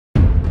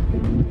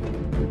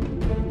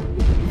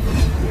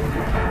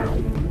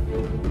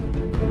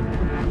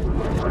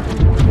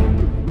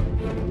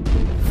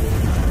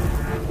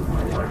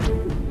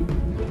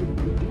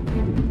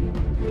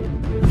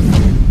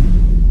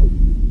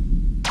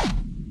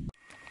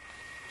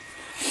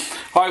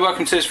Hi,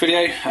 welcome to this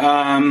video.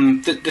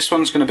 This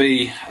one's going to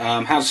be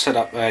how to set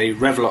up a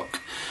Revlock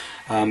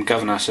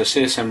Governor, so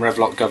CSM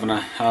Revlock Governor.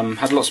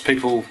 Had lots of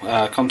people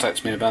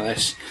contact me about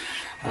this,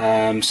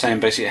 saying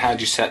basically how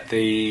do you set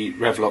the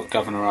Revlock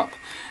Governor up.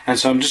 And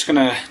so I'm just going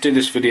to do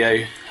this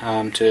video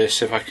to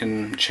see if I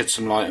can shed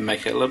some light and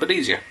make it a little bit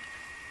easier.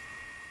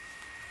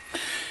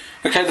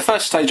 Okay, the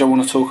first stage I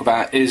want to talk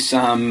about is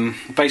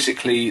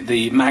basically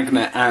the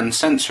magnet and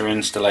sensor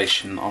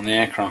installation on the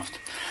aircraft,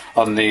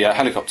 on the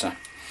helicopter.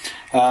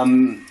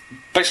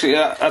 Basically,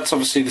 that's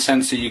obviously the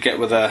sensor you get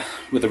with a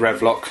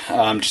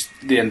Revlock, just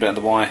the end bit of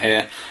the wire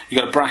here. You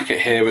got a bracket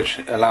here which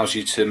allows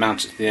you to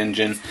mount it to the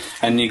engine,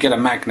 and you get a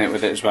magnet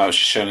with it as well, which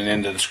is shown at the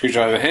end of the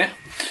screwdriver here.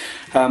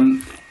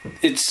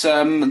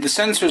 The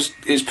sensor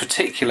is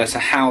particular to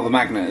how the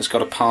magnet has got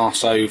to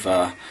pass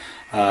over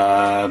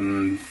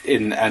in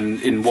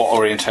what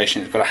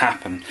orientation it's got to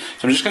happen.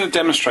 So I'm just going to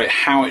demonstrate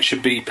how it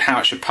should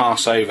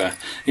pass over.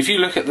 If you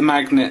look at the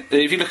magnet,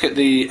 if you look at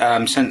the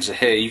sensor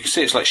here, you can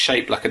see it's like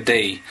shaped like a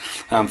D,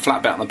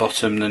 flat bit on the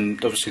bottom,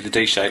 and obviously the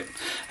D shape.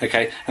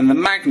 Okay, and the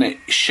magnet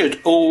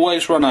should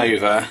always run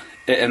over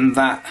it in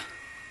that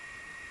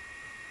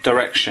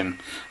direction.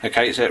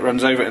 Okay, so it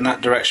runs over it in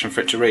that direction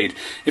for it to read.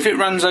 If it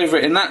runs over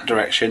it in that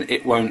direction,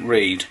 it won't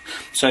read.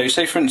 So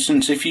say for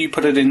instance, if you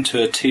put it into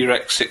a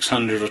T-Rex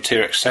 600 or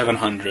T-Rex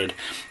 700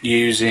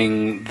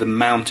 using the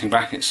mounting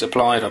bracket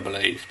supplied, I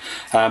believe,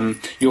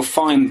 you'll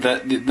find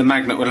that the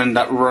magnet will end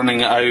up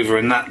running over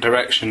in that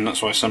direction.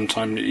 That's why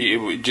sometimes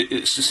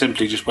it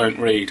simply just won't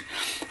read.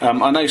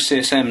 I know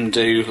CSM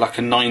do like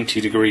a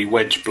 90-degree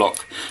wedge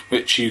block,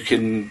 which you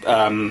can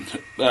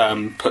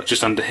put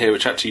just under here,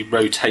 which actually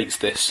rotates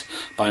this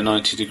by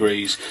 90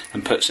 degrees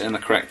and puts it in the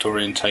correct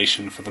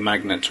orientation for the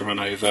magnet to run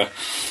over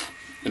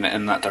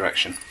in that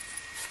direction.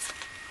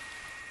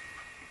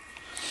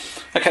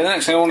 Okay, the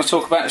next thing I want to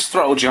talk about is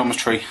throttle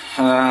geometry.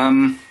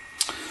 After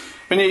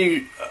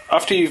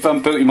you've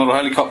built your model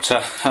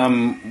helicopter,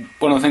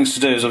 one of the things to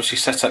do is obviously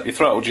set up your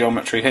throttle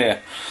geometry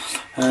here.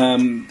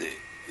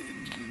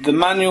 The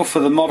manual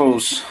for the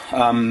models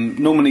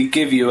normally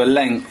give you a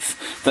length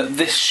that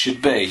this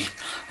should be,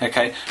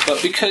 okay,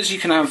 but because you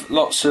can have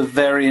lots of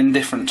varying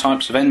different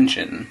types of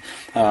engine,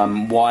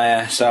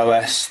 YS,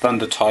 OS,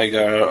 Thunder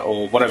Tiger,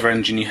 or whatever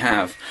engine you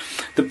have,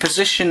 the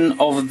position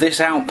of this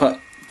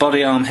output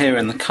body arm here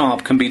in the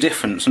carb can be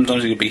different.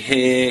 Sometimes it can be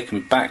here, it can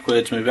be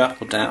backwards, maybe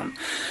up or down.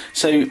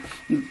 So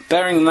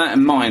bearing that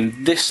in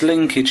mind, this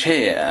linkage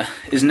here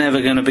is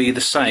never going to be the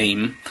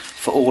same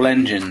for all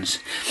engines.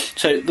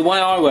 So the way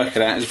I work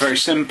it out is very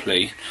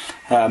simply,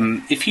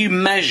 if you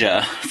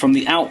measure from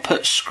the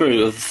output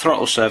screw of the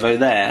throttle servo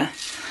there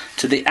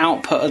to the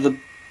output of the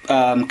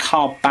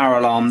carb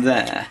barrel arm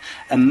there,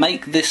 and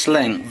make this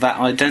length that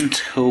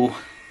identical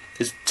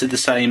to the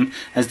same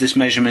as this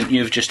measurement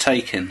you've just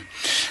taken,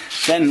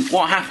 then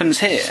what happens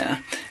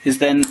here is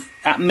then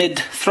at mid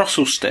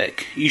throttle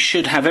stick you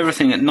should have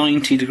everything at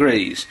 90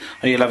 degrees,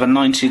 or you'll have a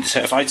 90,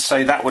 so if I'd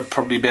say that would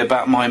probably be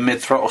about my mid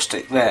throttle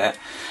stick there,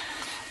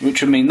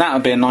 which would mean that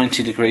would be a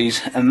 90 degrees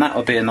and that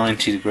would be a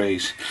 90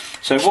 degrees.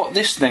 So what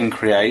this then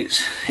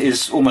creates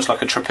is almost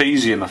like a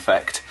trapezium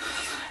effect,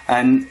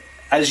 and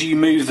as you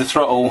move the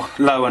throttle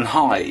low and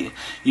high,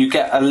 you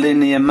get a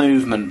linear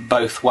movement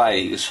both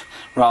ways,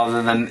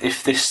 rather than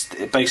if these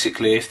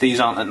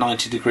aren't at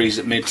 90 degrees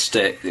at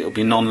mid-stick, it'll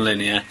be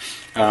non-linear.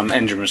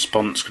 Engine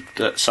response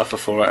could suffer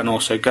for it, and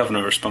also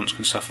governor response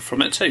can suffer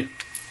from it too.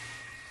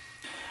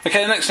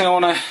 Okay, the next thing I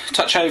want to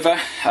touch over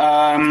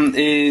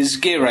is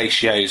gear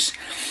ratios.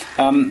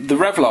 The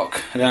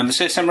Revlock, the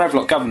CSM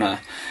Revlock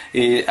Governor,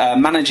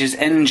 manages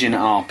engine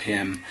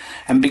RPM,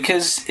 and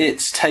because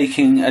it's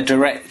taking a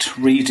direct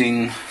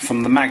reading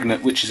from the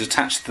magnet which is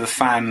attached to the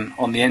fan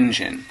on the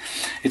engine,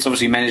 it's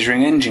obviously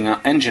measuring engine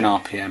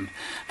RPM.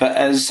 But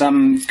as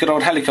good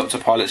old helicopter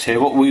pilots here,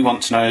 what we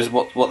want to know is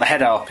what the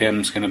head RPM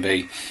is going to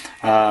be.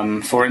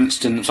 For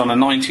instance, on a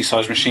 90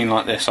 size machine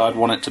like this, I'd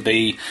want it to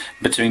be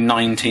between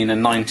 19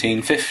 and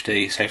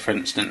 1950, say for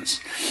instance.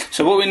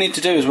 So what we need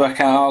to do is work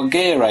out our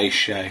gear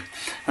ratio,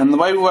 and the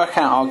way we work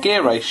out our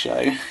gear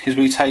ratio is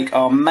we take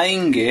our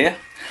main gear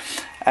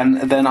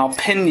and then our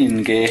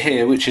pinion gear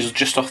here, which is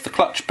just off the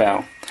clutch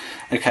bell,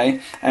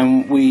 okay,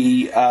 and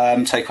we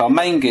take our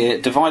main gear,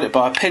 divide it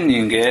by our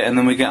pinion gear, and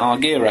then we get our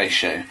gear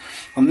ratio.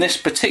 On this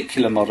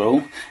particular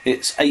model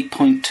it's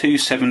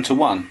 8.27 to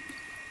 1.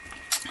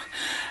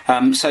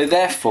 So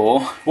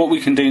therefore what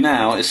we can do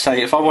now is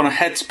say if I want a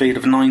head speed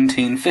of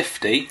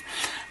 1950,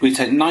 we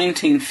take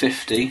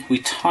 1950, we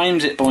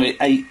times it by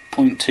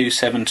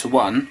 8.27 to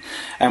 1,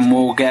 and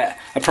we'll get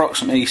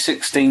approximately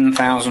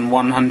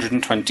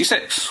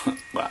 16,126.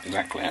 Well,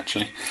 exactly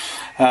actually.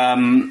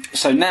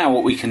 So now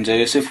what we can do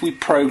is if we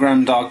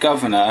programmed our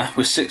governor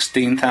with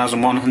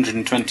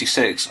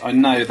 16,126, I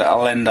know that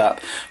I'll end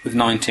up with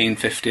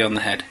 1950 on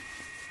the head.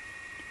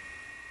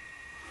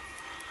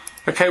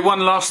 Okay, one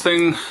last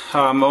thing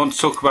I want to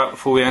talk about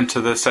before we enter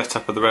the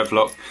setup of the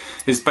Revlock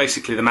is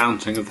basically the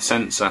mounting of the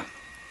sensor.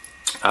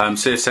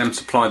 CSM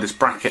supply this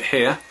bracket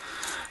here,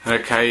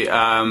 Okay,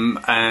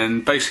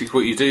 and basically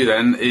what you do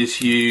then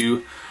is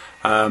you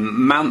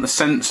mount the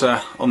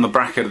sensor on the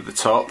bracket at the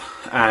top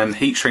and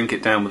heat shrink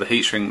it down with a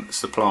heat shrink that's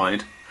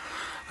supplied.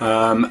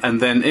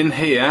 And then in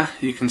here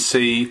you can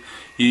see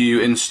you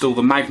install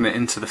the magnet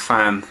into the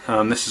fan.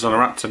 This is on a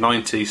Raptor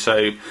 90,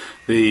 so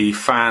the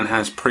fan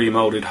has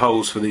pre-moulded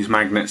holes for these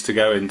magnets to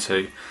go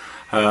into.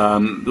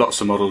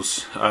 Lots of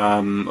models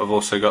have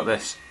also got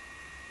this.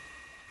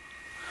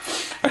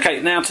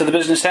 Okay, now to the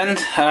business end.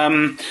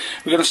 We're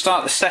going to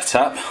start the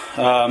setup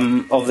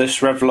of this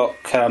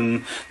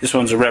Revlock. This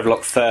one's a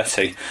Revlock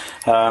 30.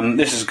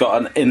 This has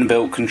got an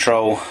inbuilt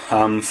control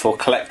for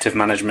collective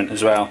management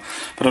as well,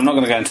 but I'm not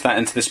going to go into that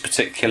into this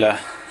particular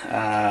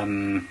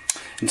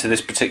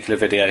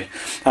video.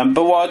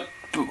 But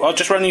I'll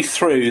just run you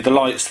through the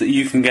lights that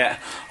you can get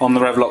on the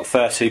Revlock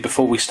 30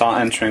 before we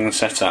start entering the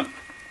setup.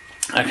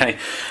 Okay,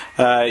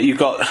 you've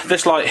got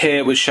this light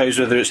here which shows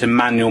whether it's in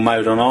manual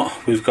mode or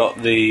not. We've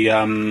got the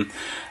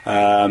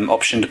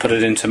option to put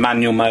it into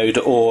manual mode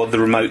or the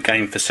remote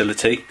gain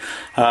facility.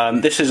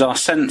 This is our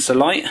sensor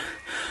light.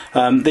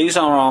 These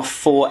are our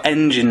 4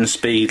 engine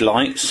speed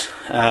lights.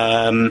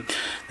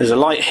 There's a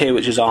light here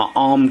which is our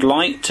armed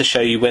light to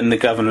show you when the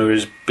governor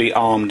is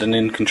armed and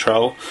in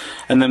control,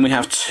 and then we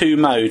have 2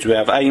 modes. We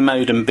have A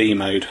mode and B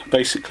mode.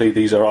 Basically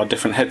these are our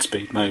different head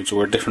speed modes,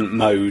 or different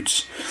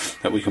modes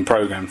that we can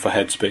program for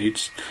head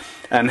speeds.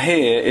 And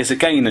here is a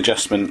gain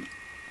adjustment.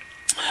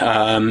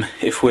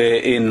 If we're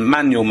in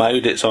manual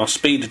mode, it's our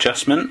speed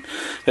adjustment,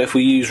 but if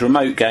we use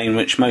remote gain,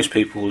 which most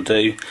people will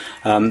do,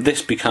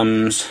 this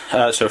becomes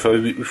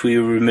if we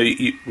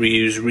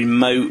use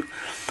remote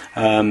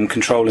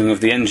controlling of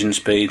the engine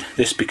speed,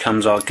 this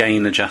becomes our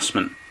gain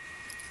adjustment.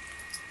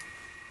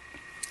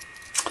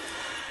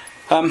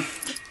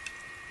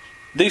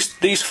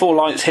 These 4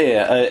 lights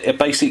here are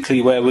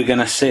basically where we're going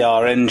to see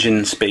our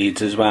engine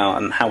speeds as well,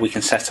 and how we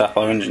can set up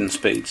our engine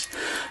speeds.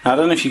 Now, I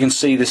don't know if you can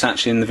see this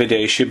actually in the video.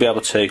 You should be able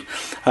to.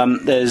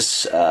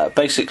 There's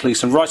basically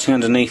some writing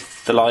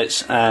underneath the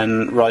lights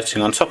and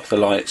writing on top of the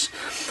lights.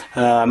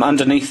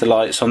 Underneath the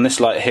lights, on this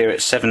light here,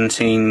 it's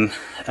 17K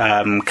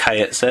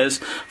it says,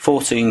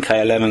 14K,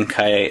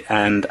 11K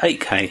and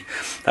 8K.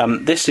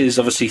 This is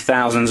obviously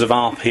thousands of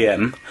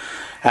RPM.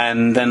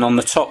 And then on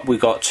the top we've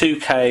got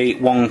 2K,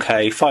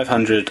 1K,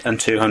 500 and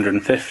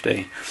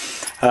 250.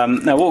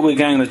 Now what we're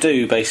going to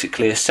do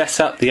basically is set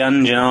up the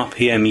engine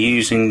RPM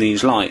using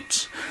these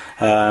lights.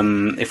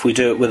 If we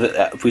do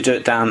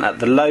it down at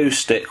the low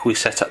stick, we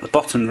set up the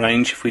bottom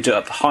range. If we do it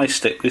at the high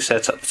stick, we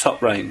set up the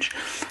top range.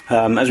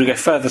 As we go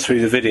further through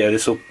the video,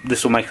 this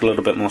will make a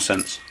little bit more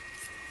sense.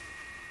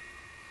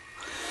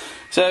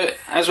 So,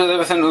 as with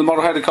everything with the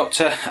model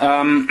helicopter,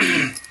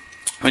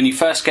 when you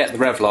first get the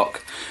Revlock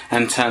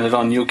and turn it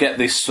on, you'll get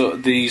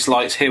these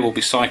lights here will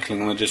be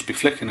cycling and they'll just be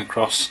flicking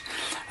across.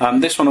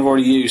 This one I've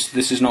already used.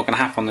 This is not going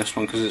to happen on this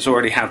one because it's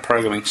already had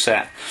programming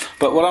set.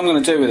 But what I'm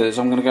going to do with it is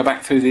I'm going to go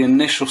back through the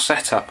initial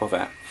setup of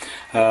it.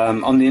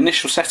 On the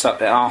initial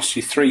setup, it asks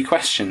you 3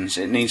 questions.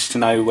 It needs to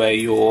know where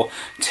your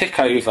tick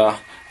over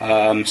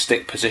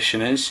stick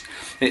position is,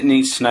 it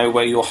needs to know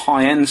where your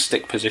high-end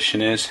stick position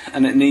is,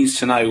 and it needs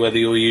to know whether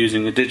you're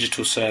using a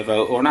digital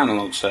servo or an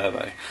analog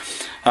servo.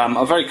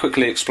 I'll very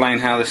quickly explain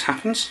how this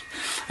happens.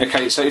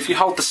 Okay, so if you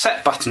hold the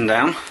set button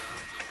down,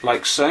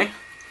 like so,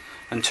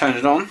 and turn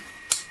it on,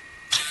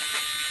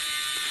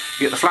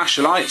 you get the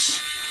flasher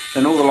lights,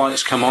 then all the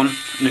lights come on,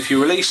 and if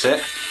you release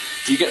it,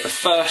 you get the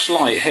first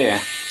light here.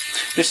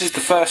 This is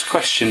the first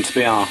question to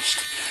be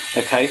asked.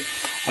 Okay,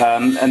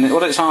 and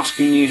what it's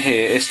asking you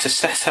here is to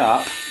set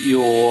up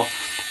your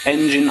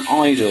engine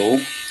idle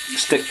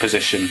stick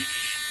position.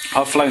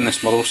 I've flown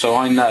this model, so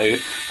I know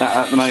that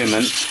at the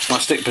moment my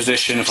stick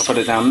position, if I put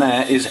it down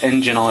there, is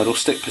engine idle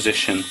stick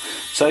position.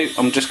 So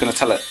I'm just going to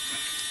tell it.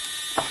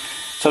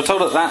 So I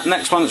told it that.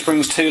 Next one, it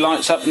brings 2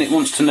 lights up and it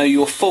wants to know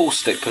your full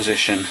stick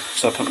position.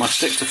 So I put my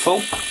stick to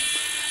full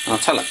and I'll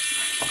tell it.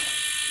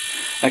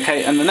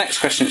 Okay, and the next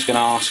question it's going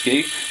to ask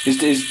you is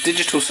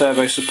digital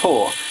servo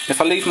support.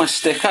 If I leave my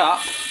stick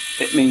up,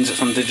 it means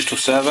it's on digital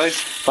servo.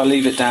 If I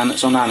leave it down,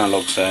 it's on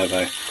analog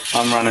servo.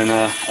 I'm running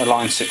a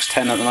line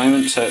 610 at the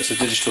moment, so it's a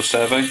digital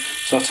servo,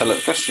 so I'll tell it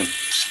the question.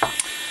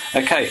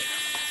 Okay,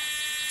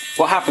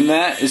 what happened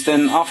there is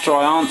then after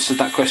I answered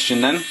that question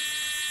then,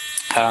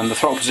 the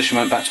throttle position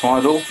went back to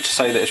idle to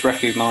say that it's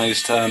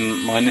recognised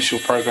my initial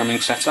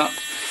programming setup,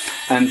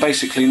 and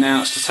basically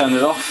now it's to turn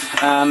it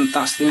off, and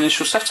that's the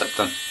initial setup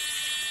done.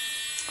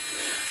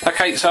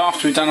 Okay, so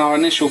after we've done our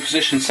initial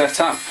position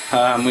setup,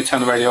 we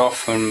turn the radio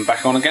off and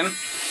back on again.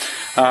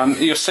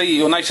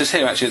 You'll notice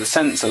here actually the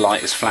sensor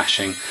light is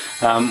flashing.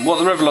 What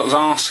the Revlock's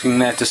asking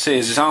there to see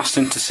is it's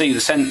asking to see the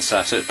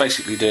sensor, so it's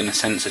basically doing a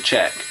sensor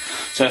check.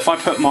 So if I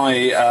put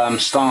my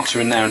starter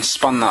in there and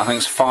spun that, I think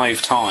it's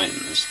 5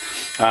 times,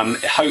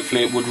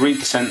 hopefully it would read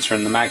the sensor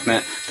and the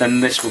magnet, then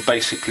this will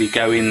basically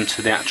go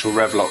into the actual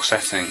Revlock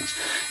settings.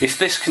 If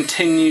this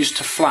continues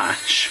to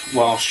flash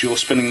whilst you're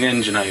spinning the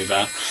engine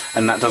over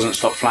and that doesn't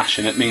stop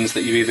flashing, it means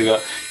that you've either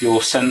got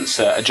your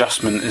sensor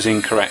adjustment is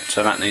incorrect,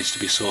 so that needs to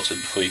be sorted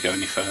before you go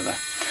any further.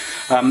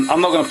 I'm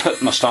not going to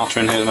put my starter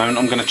in here at the moment.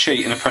 I'm going to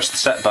cheat and press the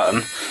set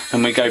button,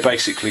 and we go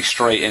basically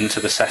straight into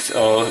the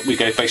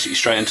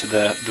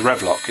the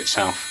Revlock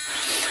itself.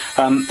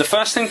 The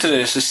first thing to do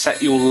is to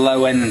set your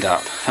low end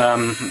up.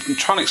 I'm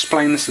trying to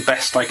explain this the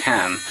best I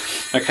can.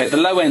 Okay, the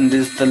low end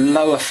is the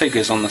lower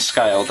figures on the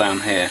scale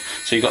down here.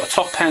 So you've got a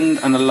top end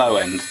and a low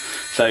end.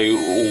 So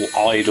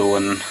all idle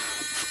and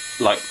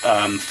like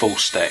full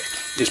stick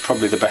is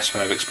probably the best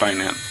way of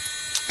explaining it.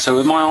 So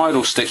with my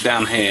idle stick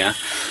down here,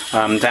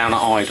 down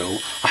at idle,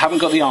 I haven't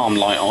got the arm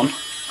light on.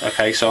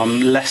 Okay, so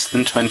I'm less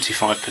than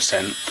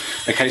 25%.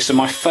 Okay, so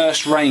my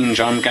first range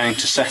I'm going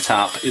to set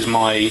up is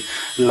my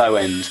low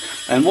end.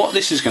 And what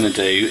this is going to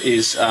do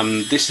is,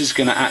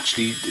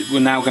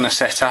 we're now going to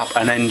set up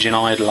an engine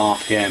idle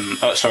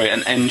RPM,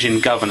 an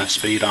engine governor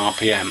speed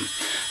RPM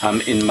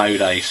in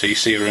mode A. So you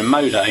see we're in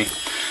mode A.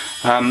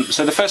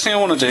 So the first thing I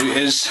want to do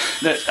is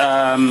that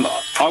I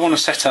want to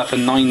set up a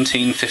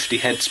 1950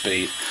 head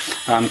speed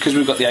because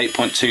we've got the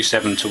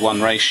 8.27 to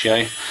 1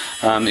 ratio.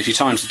 If you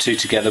times the two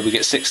together, we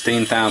get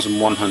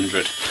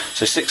 16,100.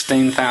 So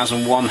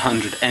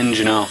 16,100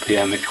 engine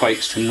RPM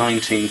equates to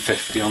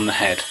 1950 on the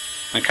head.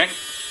 Okay,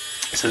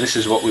 so this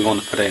is what we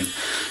want to put in.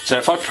 So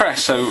if I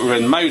press, so we're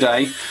in mode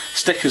A,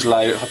 stick is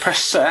low. If I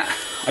press set,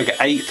 I get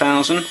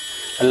 8,000,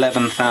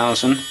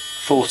 11,000,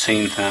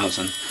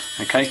 14,000.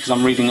 Okay, because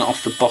I'm reading it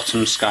off the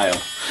bottom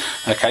scale.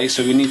 Okay,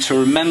 so we need to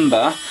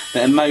remember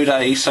that in mode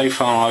A so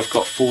far I've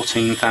got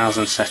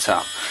 14,000 set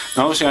up.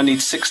 Now obviously I need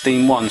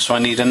 16.1, so I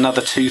need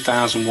another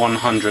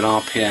 2,100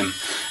 RPM.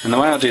 And the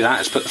way I do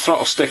that is put the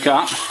throttle stick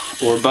up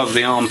or above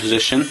the arm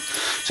position.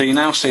 So you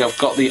now see I've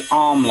got the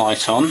arm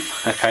light on,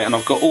 okay, and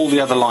I've got all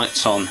the other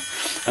lights on.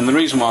 And the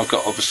reason why I've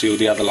got obviously all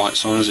the other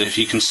lights on is if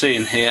you can see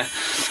in here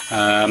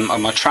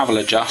on my travel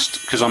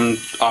adjust, because I'm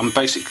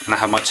basically going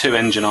to have my 2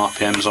 engine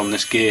RPMs on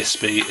this gear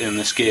speed in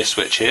this gear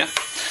switch here.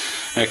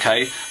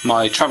 Okay,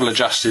 my travel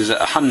adjust is at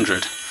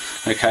 100.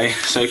 Okay,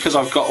 so because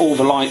I've got all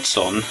the lights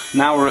on,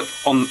 now we're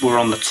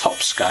on the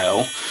top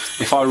scale.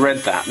 If I read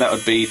that, that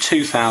would be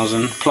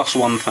 2,000 plus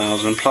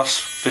 1,000 plus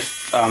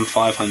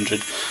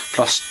 500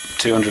 plus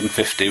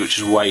 250, which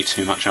is way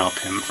too much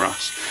RPM for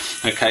us.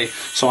 Okay,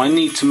 so I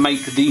need to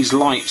make these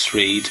lights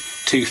read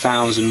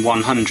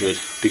 2,100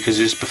 because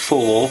it's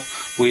before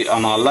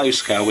on our low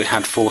scale we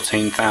had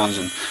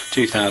 14,000.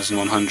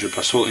 2,100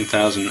 plus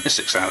 14,000 is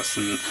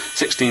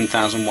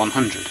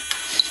 16,100.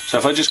 So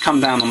if I just come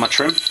down on my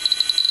trim,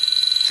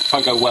 if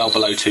I go well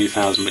below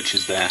 2,000, which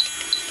is there.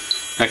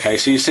 Okay,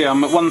 so you see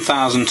I'm at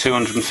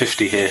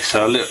 1,250 here,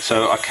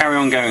 so I carry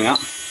on going up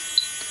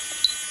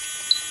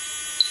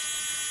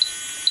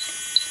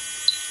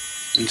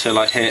until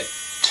I hit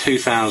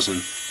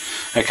 2,000.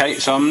 Okay,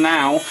 so I'm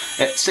now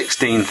at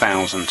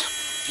 16,000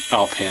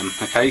 RPM,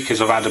 okay,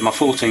 because I've added my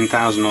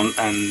 14,000 on,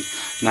 and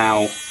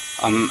now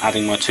I'm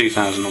adding my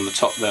 2,000 on the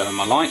top there of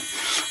my light.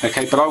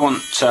 Okay, but I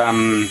want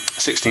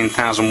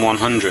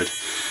 16,100.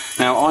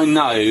 Now I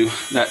know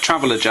that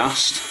travel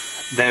adjust,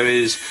 there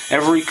is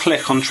every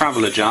click on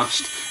travel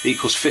adjust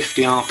equals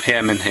 50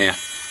 RPM in here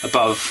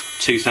above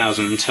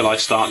 2,000 until I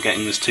start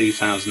getting this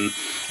 2,000,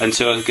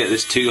 until I get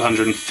this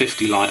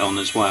 250 light on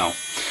as well.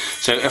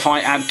 So if I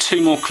add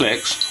 2 more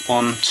clicks,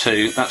 1,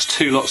 2, that's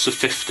 2 lots of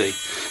 50.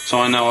 So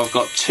I know I've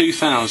got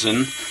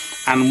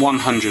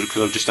 2,100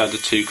 because I've just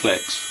added 2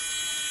 clicks,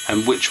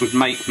 and which would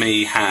make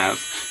me have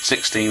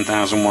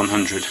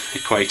 16,100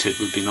 equated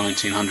would be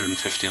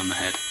 1,950 on the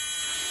head.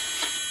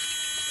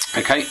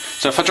 Okay,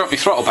 so if I drop my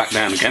throttle back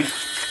down again,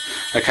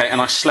 okay,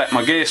 and I select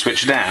my gear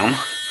switch down,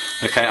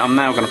 okay, I'm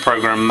now going to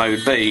program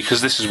mode B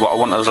because this is what I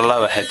want as a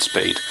lower head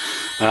speed.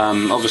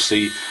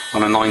 Obviously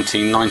on a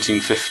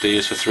 1950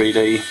 is for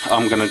 3D,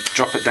 I'm going to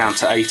drop it down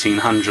to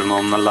 1800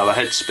 on the lower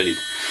head speed.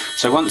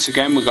 So once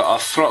again we've got our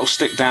throttle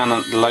stick down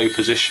at the low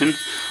position.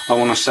 I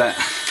want to set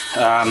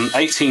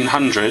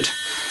 1800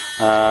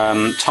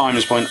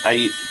 times by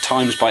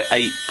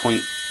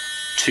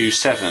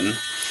 8.27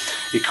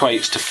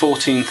 equates to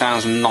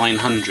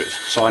 14,900.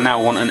 So I now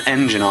want an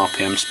engine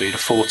RPM speed of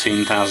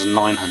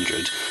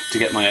 14,900 to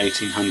get my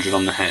 1800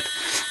 on the head.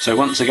 So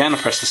once again I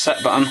press the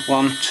set button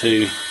 1,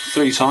 2,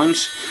 3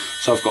 times.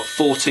 So I've got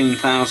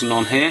 14,000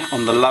 on here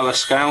on the lower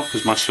scale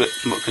because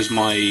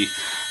my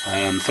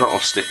throttle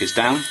stick is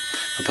down.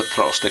 I put the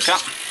throttle stick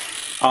up,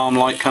 arm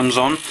light comes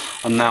on.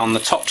 I'm now on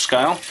the top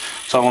scale,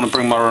 so I want to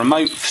bring my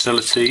remote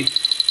facility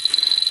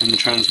and the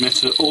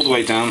transmitter all the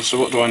way down. So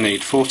what do I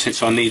need? 14.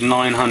 So I need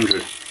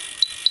 900.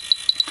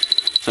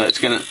 So it's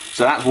gonna.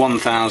 So that's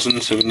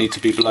 1,000. So we need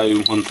to be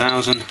below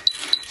 1,000.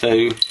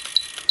 So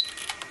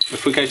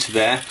if we go to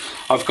there,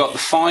 I've got the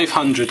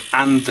 500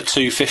 and the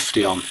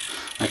 250 on.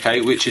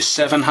 Okay, which is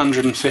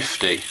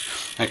 750.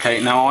 Okay,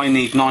 now I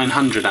need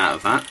 900 out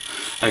of that.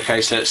 Okay,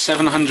 so it's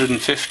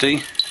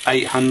 750,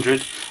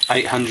 800,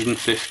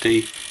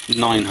 850,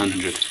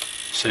 900.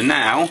 So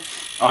now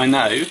I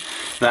know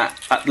that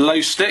at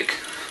low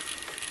stick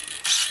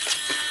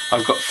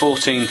I've got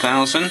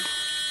 14,000,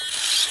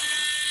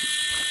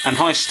 and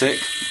high stick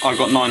I've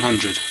got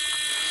 900.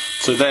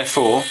 So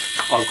therefore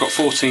I've got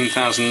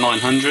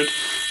 14,900,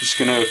 which is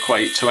going to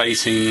equate to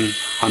 1800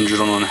 100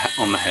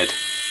 on the head.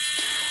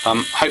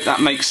 Hope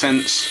that makes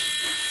sense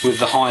with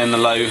the high and the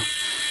low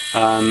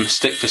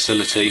stick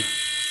facility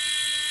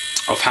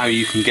of how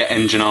you can get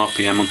engine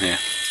RPM on here.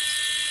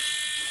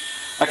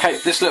 Okay,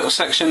 this little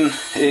section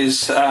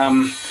is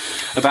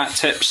about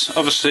tips.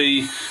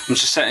 Obviously, I'm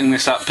just setting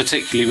this up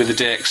particularly with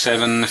the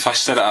DX7. If I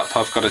set it up,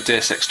 I've got a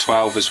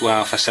DSX12 as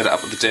well. If I set it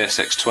up with the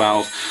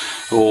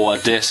DSX12 or a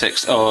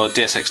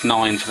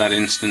DSX9 for that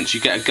instance,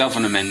 you get a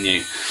governor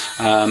menu,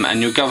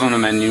 and your governor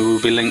menu will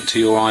be linked to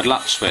your idle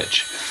up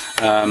switch.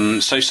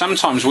 So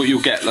sometimes what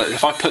you'll get, like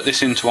if I put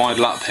this into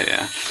idle up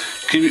here,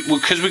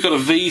 because we've got a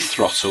V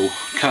throttle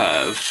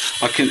curve,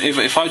 I can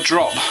if I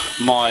drop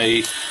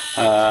my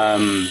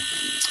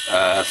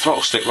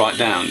throttle stick right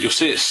down, you'll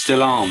see it's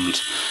still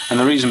armed, and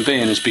the reason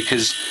being is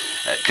because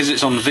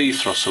it's on V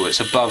throttle, it's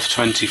above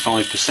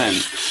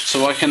 25%,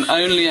 so I can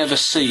only ever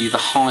see the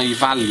high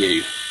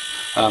value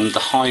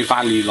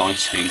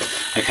lighting.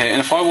 Okay, and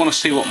if I want to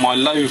see what my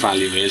low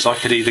value is, I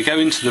could either go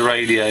into the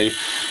radio,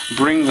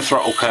 bring the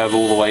throttle curve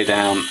all the way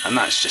down, and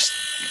that's just,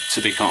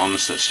 to be quite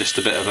honest, that's just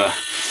a bit of a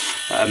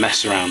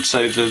mess around.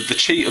 So the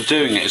cheat of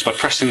doing it is by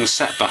pressing the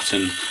set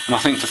button, and I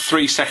think for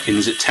 3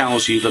 seconds it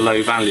tells you the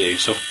low value.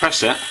 So if I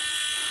press it,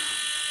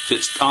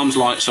 its arms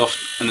lights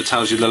off and it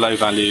tells you the low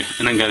value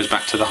and then goes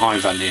back to the high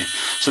value.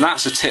 So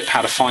that's a tip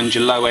how to find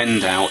your low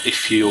end out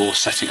if you're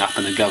setting up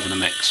in a governor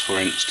mix, for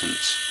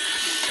instance.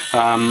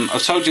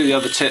 I've told you the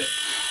other tip.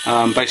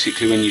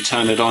 Basically when you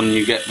turn it on,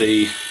 you get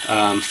the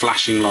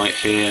flashing light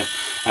here,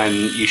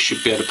 and you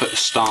should be able to put the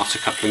starter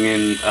coupling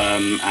in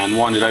and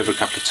wind it over a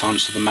couple of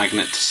times to the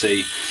magnet to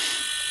see.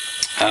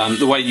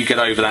 The way you get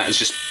over that is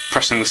just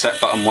pressing the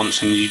set button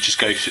once, and you just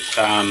go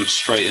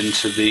straight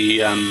into the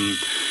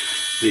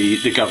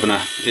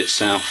governor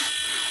itself.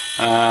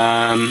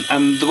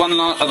 And the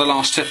other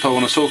last tip I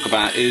want to talk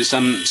about is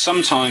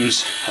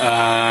sometimes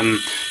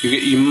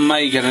you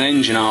may get an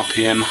engine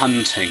RPM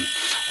hunting,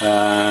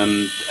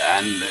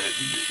 and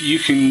you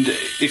can,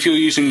 if you're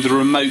using the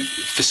remote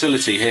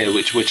facility here,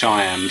 which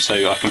I am,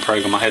 so I can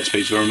program my head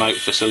speed to a remote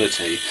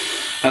facility.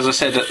 As I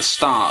said at the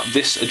start,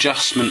 this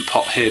adjustment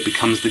pot here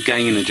becomes the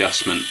gain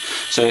adjustment.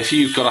 So if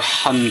you've got a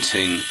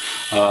hunting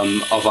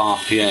of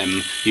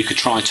RPM, you could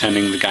try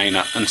turning the gain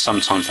up, and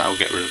sometimes that will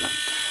get rid of it.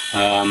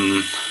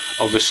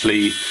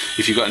 Obviously,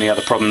 if you've got any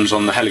other problems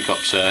on the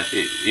helicopter,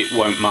 it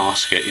won't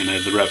mask it. You know,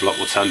 the Revlock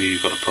will tell you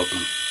you've got a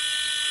problem.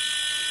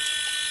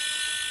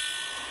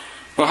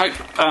 Well, I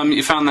hope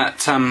you found that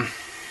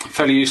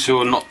fairly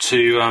useful and not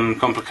too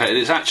complicated.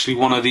 It's actually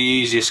one of the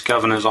easiest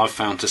governors I've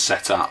found to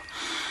set up.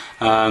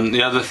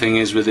 The other thing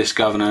is with this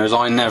governor is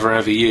I never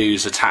ever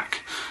use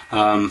attack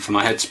for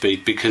my head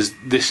speed, because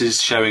this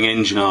is showing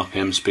engine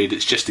RPM speed.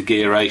 It's just a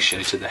gear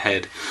ratio to the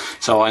head,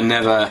 so I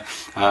never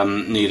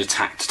need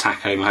attack to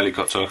tacho my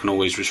helicopter. I can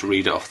always just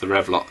read it off the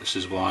Revlock. This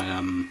is why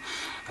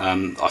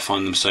I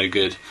find them so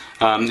good.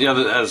 The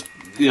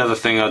other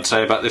thing I'd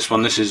say about this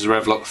one, this is the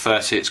Revlock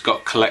 30. It's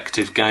got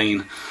collective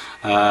gain.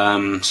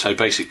 So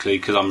basically,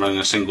 because I'm running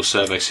a single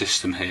servo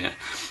system here,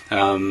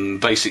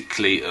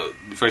 basically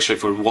very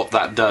straightforward. What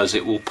that does,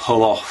 it will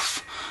pull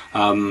off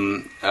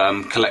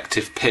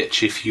collective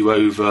pitch if you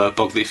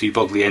bog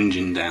the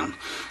engine down.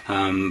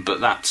 But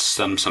that's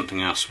something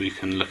else we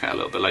can look at a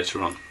little bit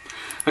later on.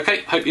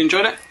 Okay, hope you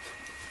enjoyed it.